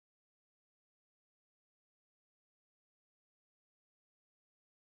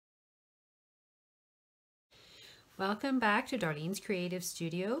Welcome back to Darlene's Creative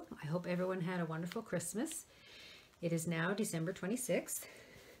Studio. I hope everyone had a wonderful Christmas. It is now December 26th,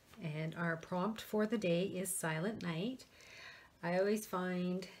 and our prompt for the day is Silent Night. I always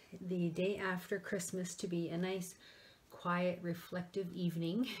find the day after Christmas to be a nice, quiet, reflective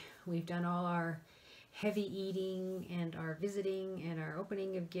evening. We've done all our heavy eating and our visiting and our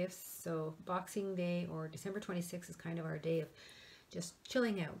opening of gifts, so Boxing Day or December 26th is kind of our day of just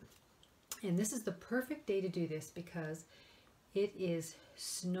chilling out. And this is the perfect day to do this because it is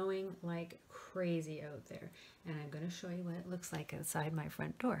snowing like crazy out there. And I'm going to show you what it looks like outside my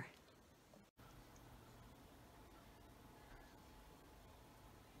front door.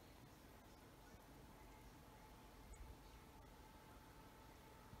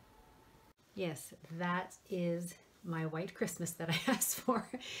 Yes, that is my white Christmas that I asked for.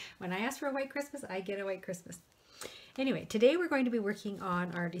 When I ask for a white Christmas, I get a white Christmas. Anyway, today we're going to be working on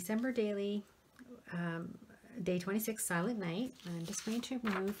our December daily, day 26 Silent Night. I'm just going to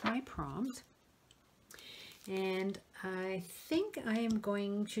remove my prompt. And I think I am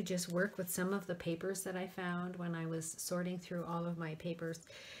going to just work with some of the papers that I found when I was sorting through all of my papers,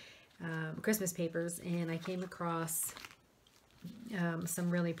 Christmas papers, and I came across some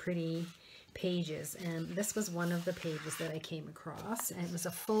really pretty pages, and this was one of the pages that I came across, and it was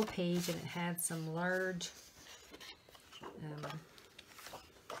a full page and it had some large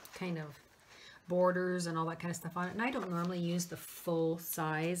kind of borders and all that kind of stuff on it, and I don't normally use the full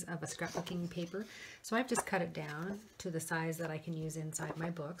size of a scrapbooking paper, so I've just cut it down to the size that I can use inside my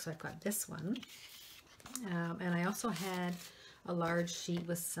book. So I've got this one, and I also had a large sheet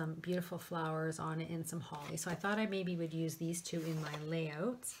with some beautiful flowers on it and some holly, so I thought I maybe would use these two in my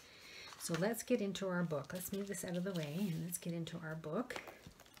layouts. So let's get into our book. Let's move this out of the way and let's get into our book.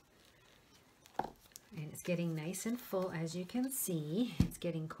 And it's getting nice and full, as you can see. It's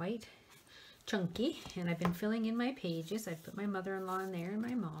getting quite chunky, and I've been filling in my pages. I put my mother-in-law in there and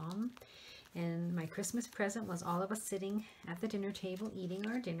my mom. And my Christmas present was all of us sitting at the dinner table eating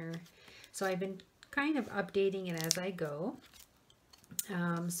our dinner. So I've been kind of updating it as I go.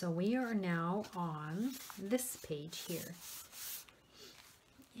 So we are now on this page here.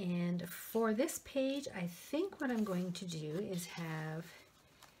 And for this page, I think what I'm going to do is have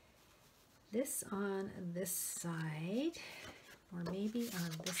this on this side, or maybe on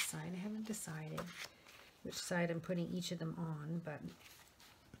this side. I haven't decided which side I'm putting each of them on, but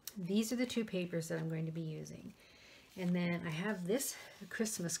these are the two papers that I'm going to be using. And then I have this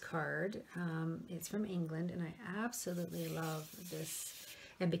Christmas card. It's from England, and I absolutely love this.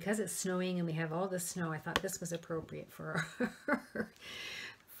 And because it's snowing and we have all this snow, I thought this was appropriate for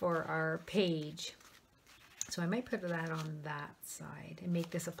our page. So I might put that on that side and make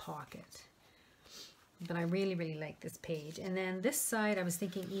this a pocket. But I really, really like this page. And then this side, I was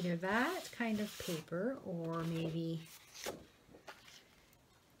thinking either that kind of paper or maybe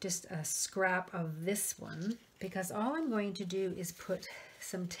just a scrap of this one, because all I'm going to do is put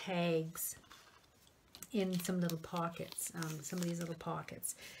some tags in some little pockets, some of these little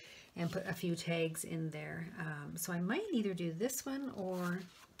pockets, and put a few tags in there. So I might either do this one, or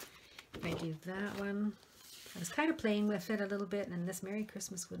if I do that one, I was kind of playing with it a little bit, and this Merry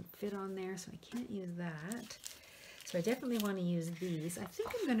Christmas wouldn't fit on there, so I can't use that. So I definitely want to use these. I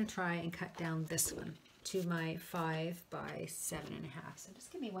think I'm going to try and cut down this one to my 5 by 7.5. So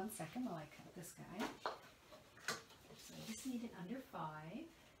just give me 1 second while I cut this guy. So I just need it under 5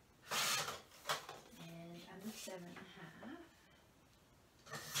 and under 7.5.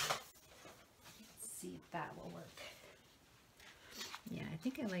 Let's see if that will work. Yeah, I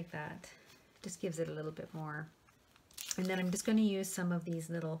think I like that. Just gives it a little bit more. And then I'm just going to use some of these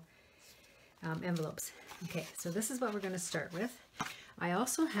little envelopes. Okay, so this is what we're going to start with. I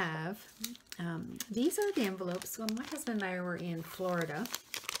also have, these are the envelopes. When my husband and I were in Florida,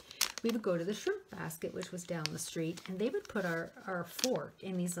 we would go to the shrimp basket, which was down the street, and they would put our fork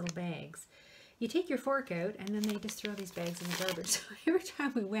in these little bags. You take your fork out, and then they just throw these bags in the garbage. So every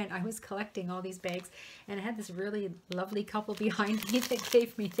time we went, I was collecting all these bags, and I had this really lovely couple behind me that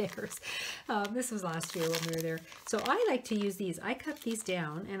gave me theirs. This was last year when we were there. So I like to use these. I cut these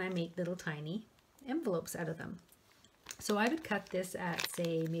down, and I make little tiny envelopes out of them. So I would cut this at,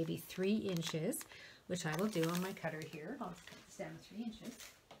 say, maybe 3 inches, which I will do on my cutter here. I'll cut this down to 3 inches.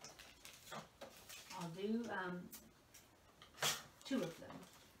 I'll do 2 of them.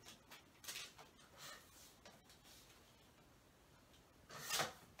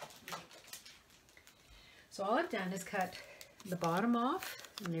 So all I've done is cut the bottom off,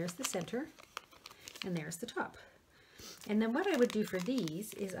 and there's the center, and there's the top. And then what I would do for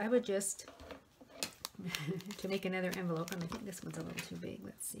these is I would just, to make another envelope, and I think this one's a little too big,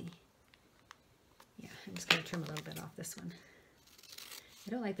 let's see. Yeah, I'm just going to trim a little bit off this one. I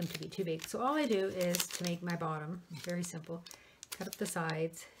don't like them to be too big. So all I do is, to make my bottom, very simple, cut up the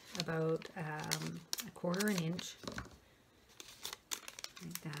sides about 1/4 inch,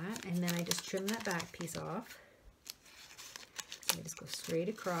 like that, and then I just trim that back piece off. So I just go straight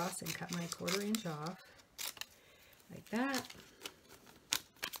across and cut my 1/4 inch off, like that.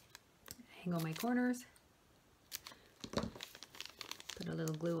 Hang on my corners. Put a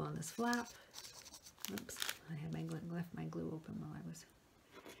little glue on this flap. Oops, I had left my glue open while I was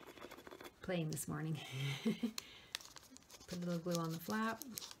playing this morning. Put a little glue on the flap,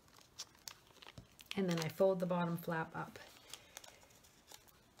 and then I fold the bottom flap up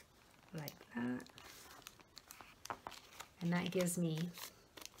like that, and that gives me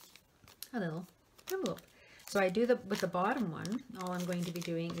a little envelope. So I do with the bottom one, all I'm going to be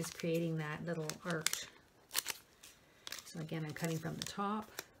doing is creating that little arch. So again, I'm cutting from the top,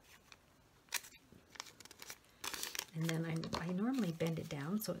 and then I normally bend it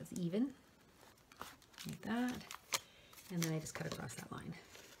down so it's even, like that, and then I just cut across that line.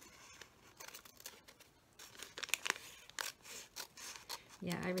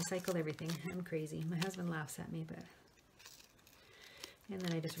 Yeah, I recycle everything. I'm crazy. My husband laughs at me, but... And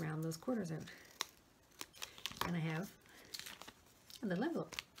then I just round those quarters out. And I have a little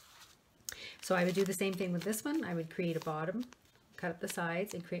envelope. So I would do the same thing with this one. I would create a bottom, cut up the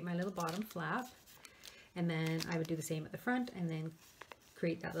sides, and create my little bottom flap. And then I would do the same at the front, and then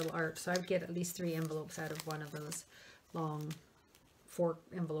create that little arch. So I would get at least 3 envelopes out of one of those long fork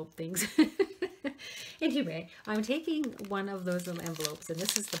envelope things. Anyway, I'm taking one of those little envelopes, and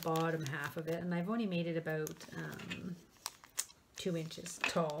this is the bottom half of it, and I've only made it about 2 inches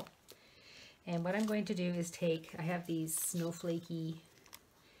tall. And what I'm going to do is I have these snowflakey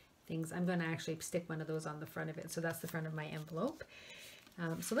things. I'm going to actually stick one of those on the front of it. So that's the front of my envelope.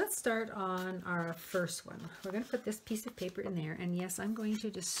 So let's start on our first one. We're going to put this piece of paper in there, and yes, I'm going to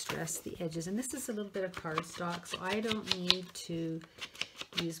distress the edges. And this is a little bit of cardstock, so I don't need to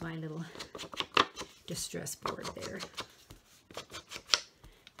use my little distress board there.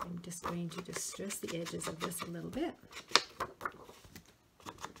 I'm just going to distress the edges of this a little bit.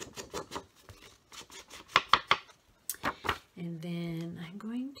 And then I'm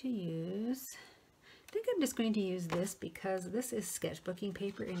going to use, I think I'm just going to use this because this is sketchbooking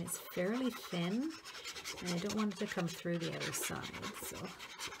paper and it's fairly thin, and I don't want it to come through the other side. So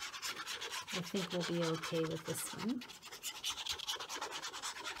I think we'll be okay with this one.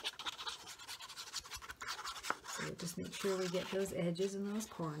 So we'll just make sure we get those edges and those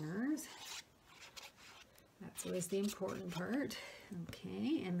corners. That's always the important part.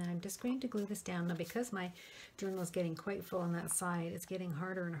 Okay, and then I'm just going to glue this down. Now, because my journal is getting quite full on that side, it's getting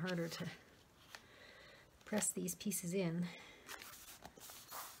harder and harder to press these pieces in.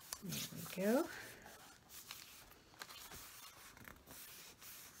 There we go.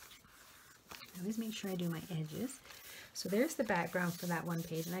 I always make sure I do my edges. So there's the background for that one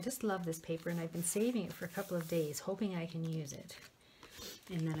page, and I just love this paper, and I've been saving it for a couple of days, hoping I can use it.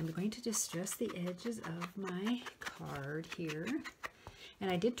 And then I'm going to distress the edges of my card here. And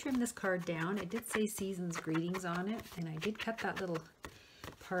I did trim this card down. It did say Seasons Greetings on it, and I did cut that little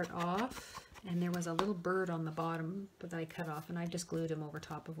part off, and there was a little bird on the bottom that I cut off, and I just glued him over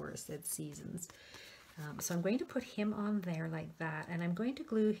top of where it said Seasons. So I'm going to put him on there like that, and I'm going to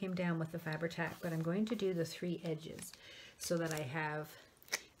glue him down with the Fabri-Tac, but I'm going to do the 3 edges so that I have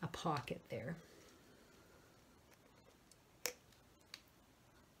a pocket there.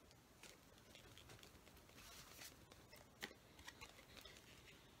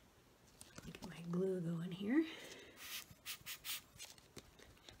 Get my glue going here.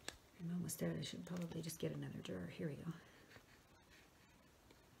 I'm almost out. I should probably just get another jar. Here we go.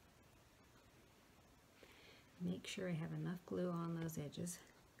 Make sure I have enough glue on those edges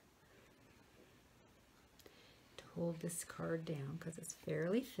to hold this card down because it's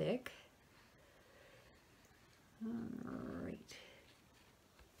fairly thick. All right.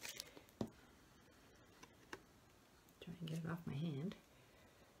 Try and get it off my hand.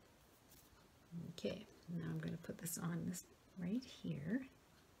 Okay, now I'm going to put this on this right here,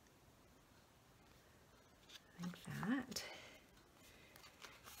 like that.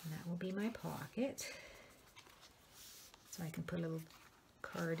 And that will be my pocket. So I can put a little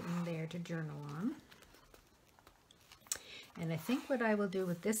card in there to journal on. And I think what I will do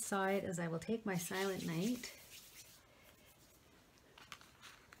with this side is I will take my Silent Night,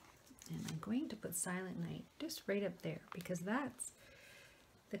 and I'm going to put Silent Night just right up there, because that's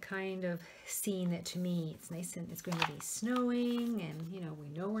the kind of scene that, to me, it's nice, and it's going to be snowing, and you know, we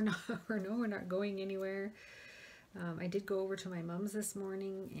know we're not going anywhere. I did go over to my mom's this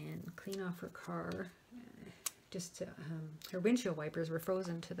morning and clean off her car. Just to, her windshield wipers were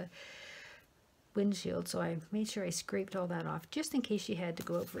frozen to the windshield, so I made sure I scraped all that off just in case she had to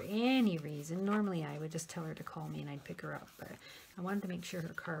go out for any reason. Normally I would just tell her to call me and I'd pick her up, but I wanted to make sure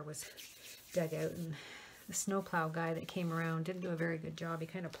her car was dug out, and the snowplow guy that came around didn't do a very good job. He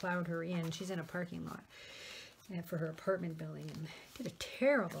kind of plowed her in. She's in a parking lot for her apartment building and did a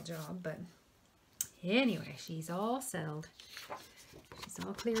terrible job, but anyway, she's all settled. She's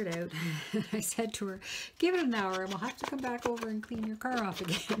all cleared out. I said to her, give it an hour and we'll have to come back over and clean your car off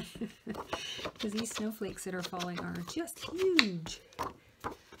again. Because these snowflakes that are falling are just huge.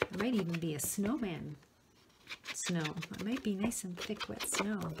 There might even be a snowman snow. It might be nice and thick, wet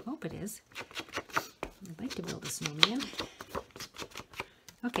snow. I hope it is. I'd like to build a snowman.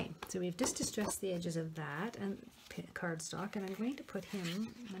 Okay, so we've just distressed the edges of that and cardstock, and I'm going to put him,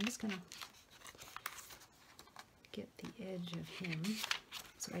 I'm just going to get the edge of him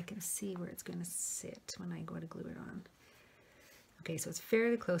so I can see where it's going to sit when I go to glue it on. Okay, so it's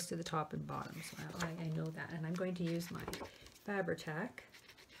fairly close to the top and bottom, so I know that. And I'm going to use my Fabri-Tac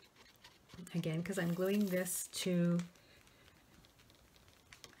again because I'm gluing this to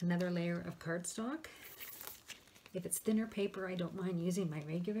another layer of cardstock. If it's thinner paper, I don't mind using my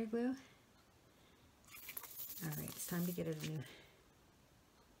regular glue. All right, it's time to get it a new.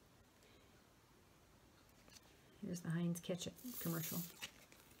 Here's the Heinz ketchup commercial.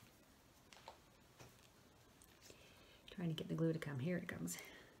 Trying to get the glue to come. Here it comes.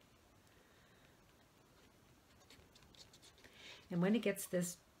 And when it gets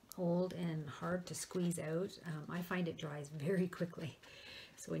this old and hard to squeeze out, I find it dries very quickly.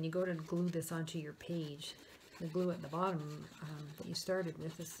 So when you go to glue this onto your page, the glue at the bottom that you started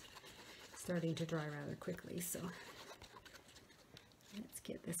with is starting to dry rather quickly. So let's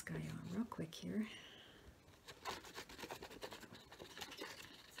get this guy on real quick here.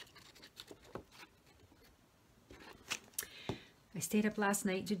 I stayed up last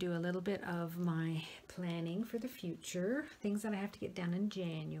night to do a little bit of my planning for the future, things that I have to get done in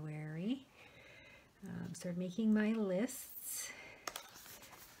January. Started making my lists.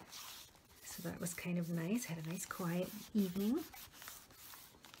 So that was kind of nice. Had a nice quiet evening.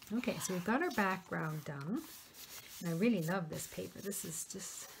 Okay, so we've got our background done. And I really love this paper. This is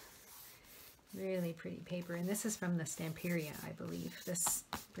just really pretty paper. And this is from the Stamperia, I believe, this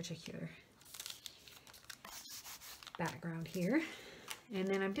particular background here. And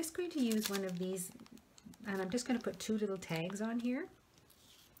then I'm just going to use one of these, and I'm just going to put two little tags on here.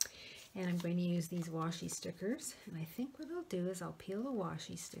 And I'm going to use these washi stickers. And I think what I'll do is I'll peel the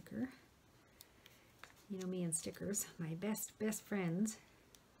washi sticker. You know me and stickers, my best friends.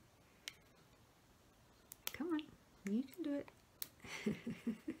 Come on, you can do it. I'm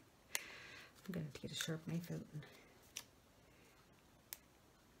going to get a sharp knife out.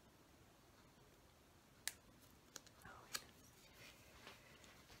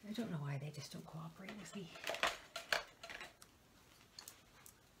 I don't know why they just don't cooperate with me.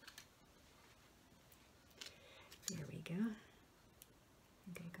 There we go.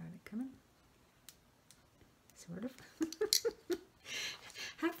 I think I got it coming. Sort of.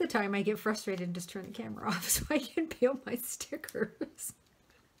 Half the time I get frustrated and just turn the camera off so I can peel my stickers.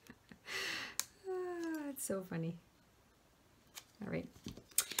 It's so funny. All right.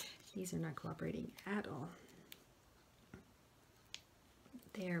 These are not cooperating at all.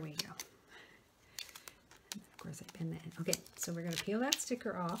 There we go. Of course I pinned that in. Okay, so we're going to peel that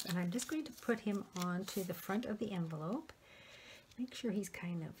sticker off, and I'm just going to put him onto the front of the envelope. Make sure he's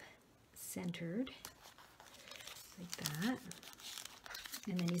kind of centered like that.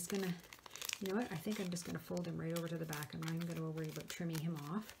 And then he's going to, you know what, I think I'm just going to fold him right over to the back. I'm not even going to worry about trimming him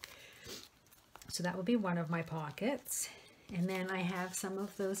off. So that will be one of my pockets. And then I have some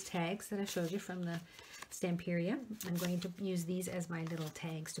of those tags that I showed you from the Stamperia. I'm going to use these as my little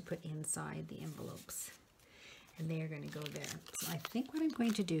tags to put inside the envelopes. And they are going to go there. So I think what I'm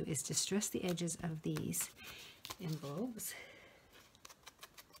going to do is distress the edges of these envelopes.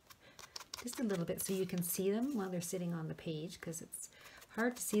 Just a little bit so you can see them while they're sitting on the page, because it's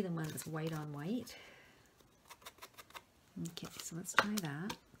hard to see them when it's white on white. Okay, so let's try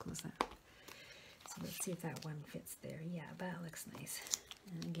that. Close that. So let's see if that one fits there. Yeah, that looks nice.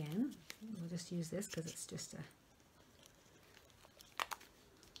 And again, we'll just use this because it's just a...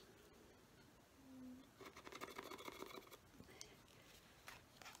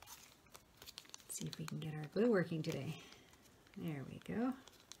 Let's see if we can get our glue working today. There we go.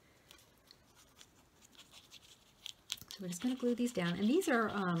 So we're just going to glue these down. And these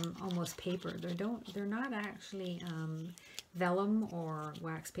are almost paper. They're not actually vellum or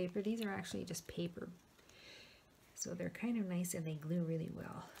wax paper. These are actually just paper. So they're kind of nice and they glue really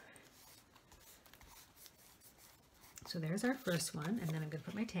well. So there's our first one, and then I'm going to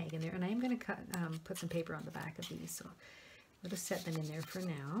put my tag in there, and I'm going to put some paper on the back of these, so we'll just set them in there for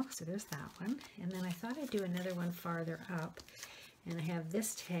now. So there's that one, and then I thought I'd do another one farther up, and I have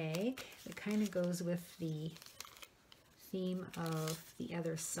this tag that kind of goes with the theme of the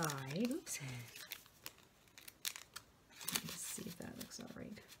other side. Oops. Let's see if that looks all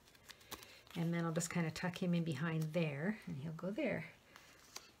right. And then I'll just kind of tuck him in behind there, and he'll go there.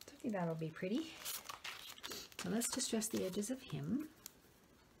 So I think that'll be pretty. So let's distress the edges of him.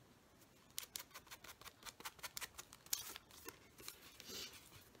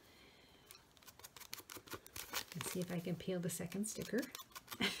 And see if I can peel the second sticker.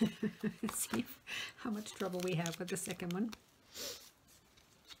 See how much trouble we have with the second one.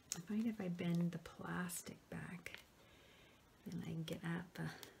 I find if I bend the plastic back, then I can get at the...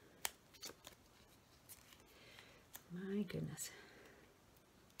 My goodness.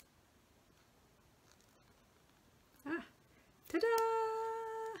 Ah, ta-da!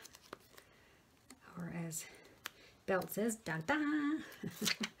 Or as Belt says, dun dun!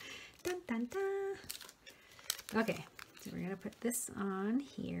 Dun dun dun! Okay, so we're going to put this on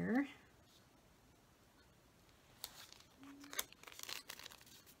here.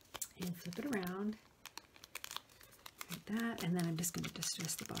 And flip it around like that, and then I'm just going to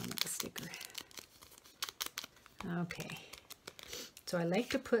distress the bottom of the sticker. Okay, so I like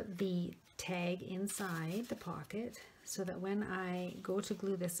to put the tag inside the pocket so that when I go to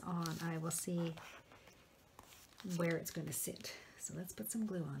glue this on, I will see where it's going to sit. So let's put some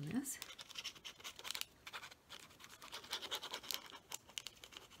glue on this.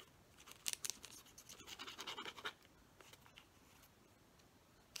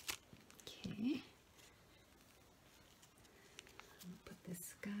 Okay, I'll put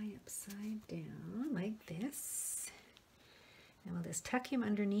this guy upside down like this. And we'll just tuck him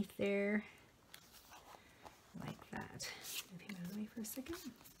underneath there, like that. Move him out of the way for a second.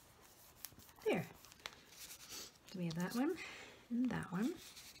 There. So we have that one, and that one,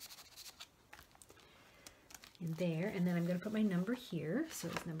 and there. And then I'm going to put my number here, so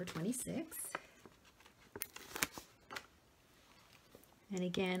it's number 26. And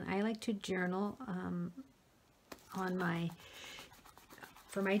again, I like to journal on my...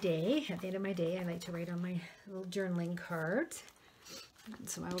 For my day, at the end of my day, I like to write on my little journaling cards.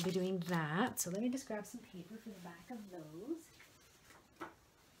 So I will be doing that. So let me just grab some paper for the back of those.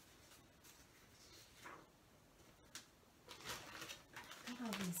 Got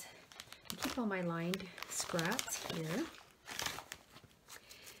all these. I keep all my lined scraps here.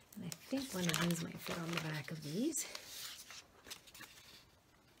 And I think one of these might fit on the back of these.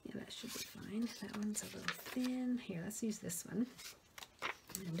 Yeah, that should be fine. That one's a little thin. Here, let's use this one.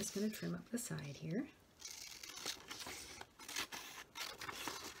 I'm just going to trim up the side here.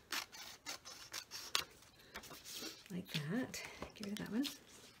 Like that. Get rid of that one.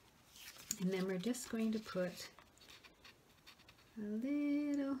 And then we're just going to put a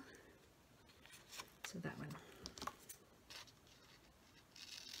little, so that one.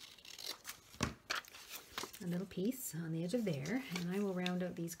 A little piece on the edge of there. And I will round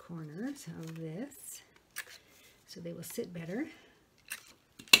out these corners of this so they will sit better.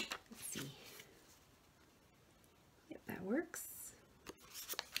 Works.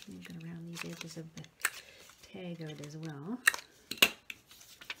 I'm going to round these edges of the tag out as well.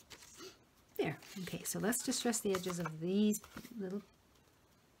 There. Okay, so let's distress the edges of these little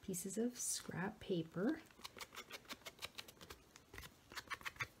pieces of scrap paper.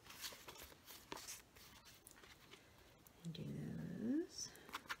 And do those.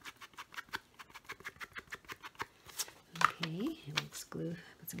 Okay, and let's glue,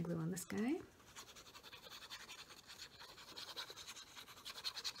 put some glue on this guy.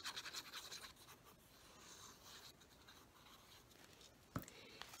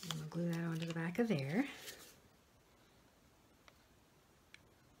 Glue that onto the back of there.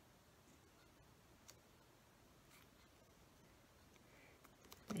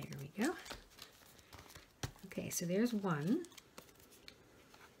 There we go. Okay, so there's one.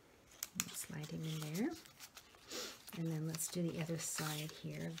 Let's slide him in there. And then let's do the other side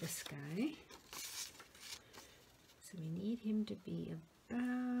here of this guy. So we need him to be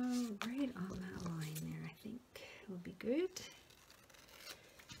about right on that line there, I think will be good.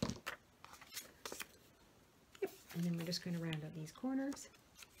 And then we're just going to round out these corners.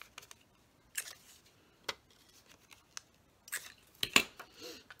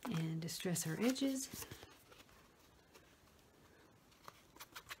 And distress our edges.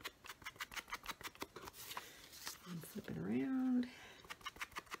 And flip it around.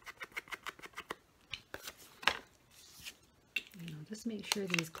 just make sure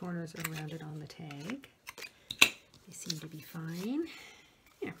these corners are rounded on the tag. They seem to be fine.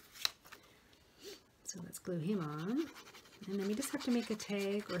 Yeah. So let's glue him on. And then we just have to make a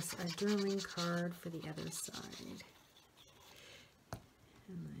tag or a journaling card for the other side.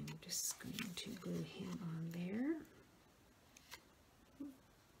 And I'm just going to glue him on there.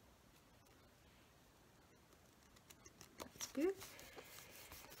 That's good.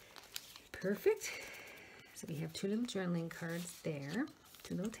 Perfect. So we have two little journaling cards there,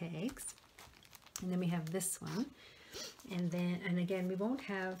 two little tags. And then we have this one. And again, we won't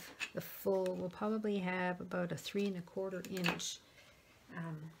have the full, we'll probably have about a 3 1/4 inch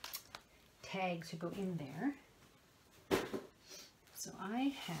tag to go in there. So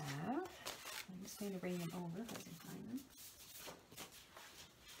I have, I'm just going to bring them over if I can find them.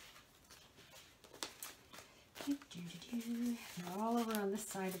 They're all over on this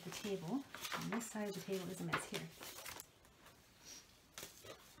side of the table. And this side of the table is a mess here.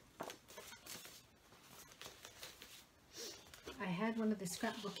 I had one of the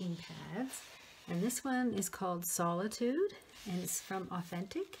scrapbooking pads, and this one is called Solitude, and it's from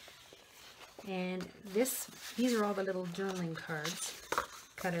Authentic. And these are all the little journaling cards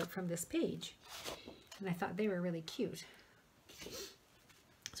cut out from this page, and I thought they were really cute.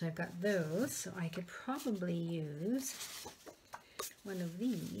 So I've got those, so I could probably use one of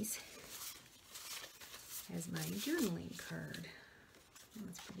these as my journaling card.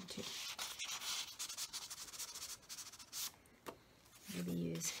 That's pretty too. Maybe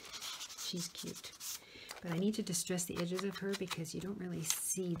use, she's cute. But I need to distress the edges of her because you don't really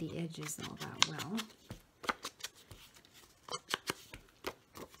see the edges all that well.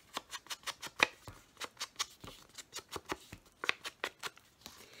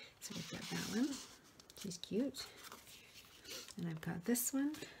 So we've got that one. She's cute. And I've got this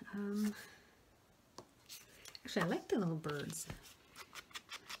one. Actually, I like the little birds.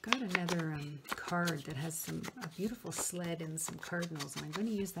 Got another card that has a beautiful sled and some cardinals, and I'm going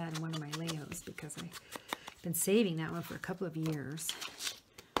to use that in one of my layouts because I've been saving that one for a couple of years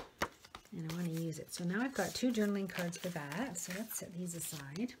and I want to use it. So now I've got two journaling cards for that, so let's set these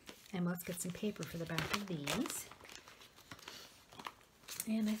aside and let's get some paper for the back of these.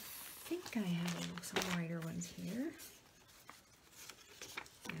 And I think I have some lighter ones here.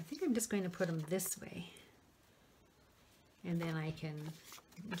 Yeah, I think I'm just going to put them this way, and then I can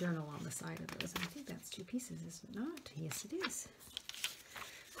journal on the side of those. And I think that's 2 pieces, is it not? Yes, it is.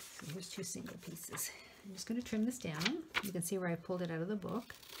 So here's 2 single pieces. I'm just going to trim this down. You can see where I pulled it out of the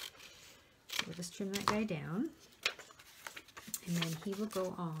book. So we'll just trim that guy down. And then he will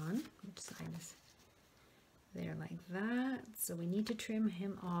go on. Which side is there, like that. So we need to trim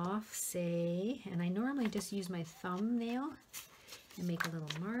him off, say, and I normally just use my thumbnail and make a little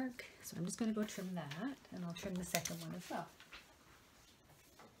mark. So I'm just going to go trim that, and I'll trim the second one as well.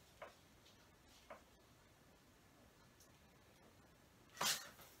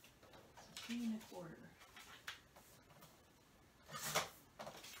 3 1/4.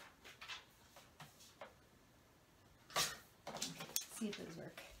 Okay, see if those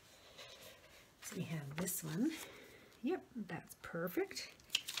work. So we have this one. Yep, that's perfect.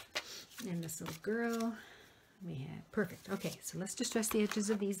 And this little girl, we have perfect. Okay, so let's distress the edges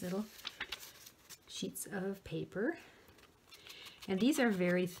of these little sheets of paper. And these are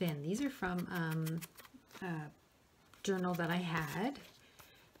very thin. These are from a journal that I had.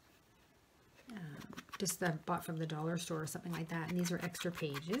 Just that I bought from the dollar store or something like that, and these are extra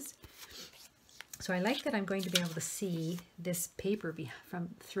pages. So I like that I'm going to be able to see this paper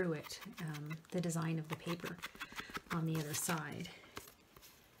through it, the design of the paper on the other side.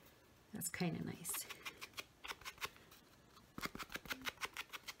 That's kind of nice.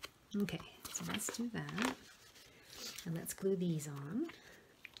 Okay, so let's do that, and let's glue these on.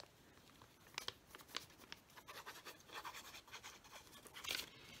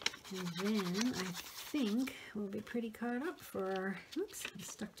 And then I think we'll be pretty caught up for our, oops, I'm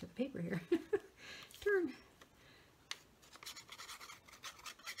stuck to the paper here. Turn.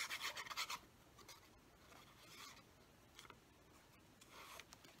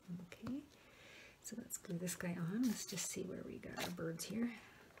 Okay, so let's glue this guy on. Let's just see where we got our birds here.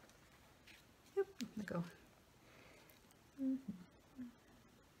 Yep, there we go.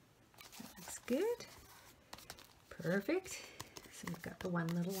 That looks good. Perfect. So we've got the one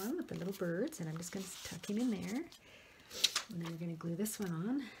little one with the little birds, and I'm just going to tuck him in there. And then we're going to glue this one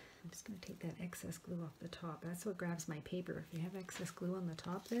on. I'm just going to take that excess glue off the top. That's what grabs my paper. If you have excess glue on the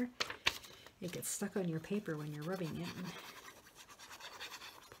top there, it gets stuck on your paper when you're rubbing it and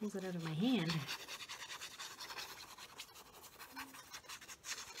pulls it out of my hand.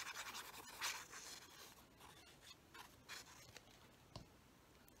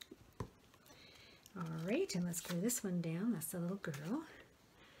 All right, and let's glue this one down. That's the little girl.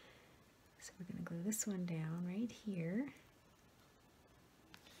 So we're going to glue this one down right here.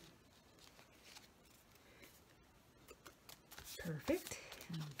 Perfect.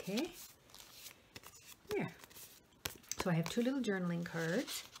 Okay. There. So I have two little journaling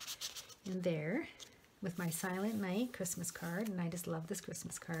cards in there with my Silent Night Christmas card, and I just love this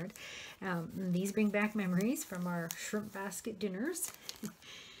Christmas card. These bring back memories from our shrimp basket dinners.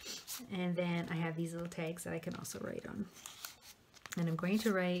 And then I have these little tags that I can also write on. And I'm going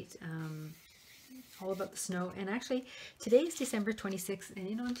to write all about the snow. And actually, today is December 26th, and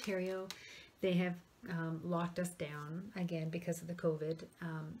in Ontario, they have locked us down again because of the COVID.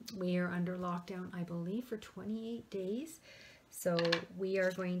 We are under lockdown, I believe, for 28 days. So we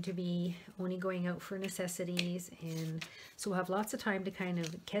are going to be only going out for necessities, and so we'll have lots of time to kind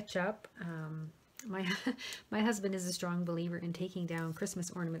of catch up. My husband is a strong believer in taking down Christmas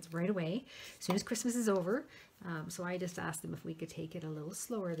ornaments right away as soon as Christmas is over. So I just asked him if we could take it a little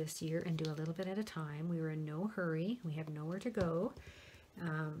slower this year and do a little bit at a time. We were in no hurry. We have nowhere to go.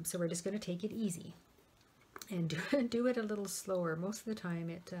 So we're just going to take it easy and do it a little slower. Most of the time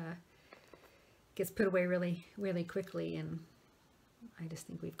it gets put away really, really quickly, and I just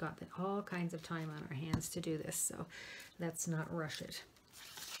think we've got all kinds of time on our hands to do this, so let's not rush it.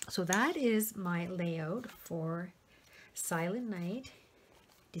 So that is my layout for Silent Night,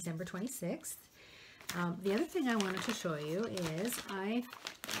 December 26th. The other thing I wanted to show you is I've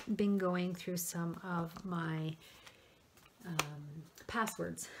been going through some of my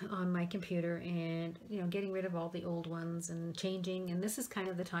passwords on my computer, and getting rid of all the old ones and changing, and this is kind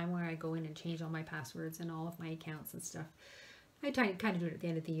of the time where I go in and change all my passwords and all of my accounts and stuff. I kind of do it at the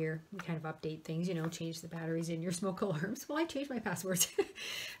end of the year. We kind of update things, change the batteries in your smoke alarms. Well, I changed my passwords.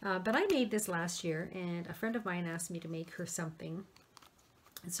 But I made this last year, and a friend of mine asked me to make her something.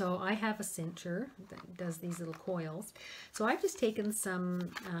 So I have a cincher that does these little coils. So I've just taken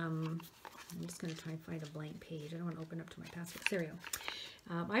some, I'm just going to try and find a blank page. I don't want to open up to my passwords. There we go.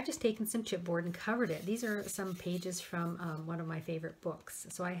 I've just taken some chipboard and covered it. These are some pages from one of my favorite books.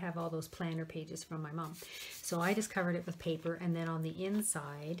 So I have all those planner pages from my mom. So I just covered it with paper, and then on the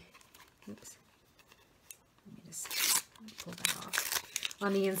inside, oops, let me just pull that off.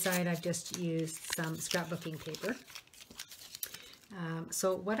 On the inside, I've just used some scrapbooking paper.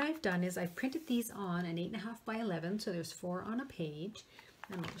 So what I've done is I've printed these on an 8.5 by 11, so there's 4 on a page.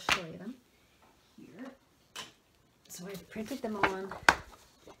 And I'll just show you them here. So I've printed them on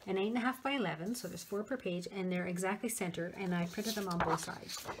an 8.5 by 11, so there's 4 per page, and they're exactly centered, and I printed them on both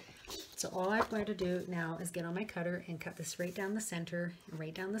sides. So all I'm going to do now is get on my cutter and cut this right down the center,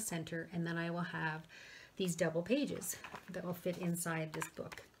 and then I will have these double pages that will fit inside this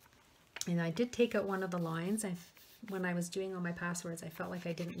book. And I did take out one of the lines. When I was doing all my passwords, I felt like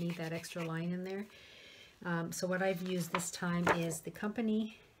I didn't need that extra line in there. So what I've used this time is the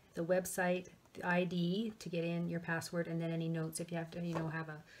company, the website, the ID to get in your password, and then any notes if you have to, have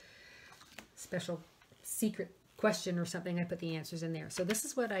a special secret question or something. I put the answers in there. So this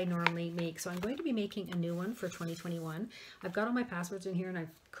is what I normally make. So I'm going to be making a new one for 2021. I've got all my passwords in here, and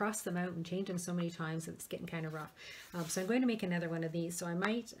I've crossed them out and changed them so many times that it's getting kind of rough. So I'm going to make another one of these. So I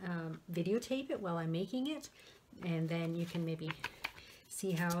might videotape it while I'm making it, and then you can maybe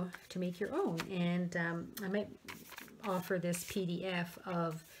see how to make your own. And I might offer this PDF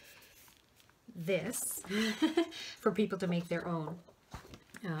of this for people to make their own.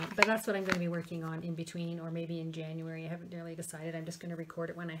 But that's what I'm going to be working on in between, or maybe in January. I haven't really decided. I'm just going to record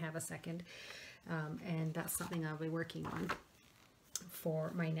it when I have a second. And that's something I'll be working on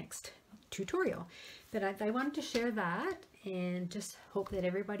for my next tutorial. But I wanted to share that, and just hope that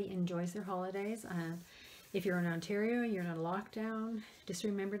everybody enjoys their holidays. If you're in Ontario, you're in a lockdown, just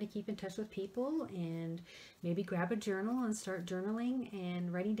remember to keep in touch with people, and maybe grab a journal and start journaling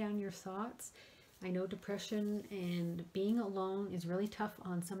and writing down your thoughts. I know depression and being alone is really tough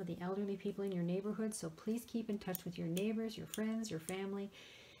on some of the elderly people in your neighborhood, so please keep in touch with your neighbors, your friends, your family,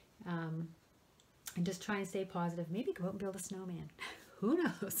 and just try and stay positive. Maybe go out and build a snowman. Who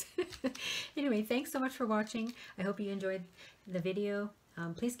knows? Anyway, thanks so much for watching. I hope you enjoyed the video.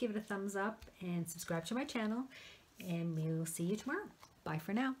 Please give it a thumbs up and subscribe to my channel, and we'll see you tomorrow. Bye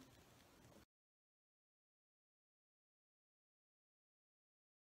for now.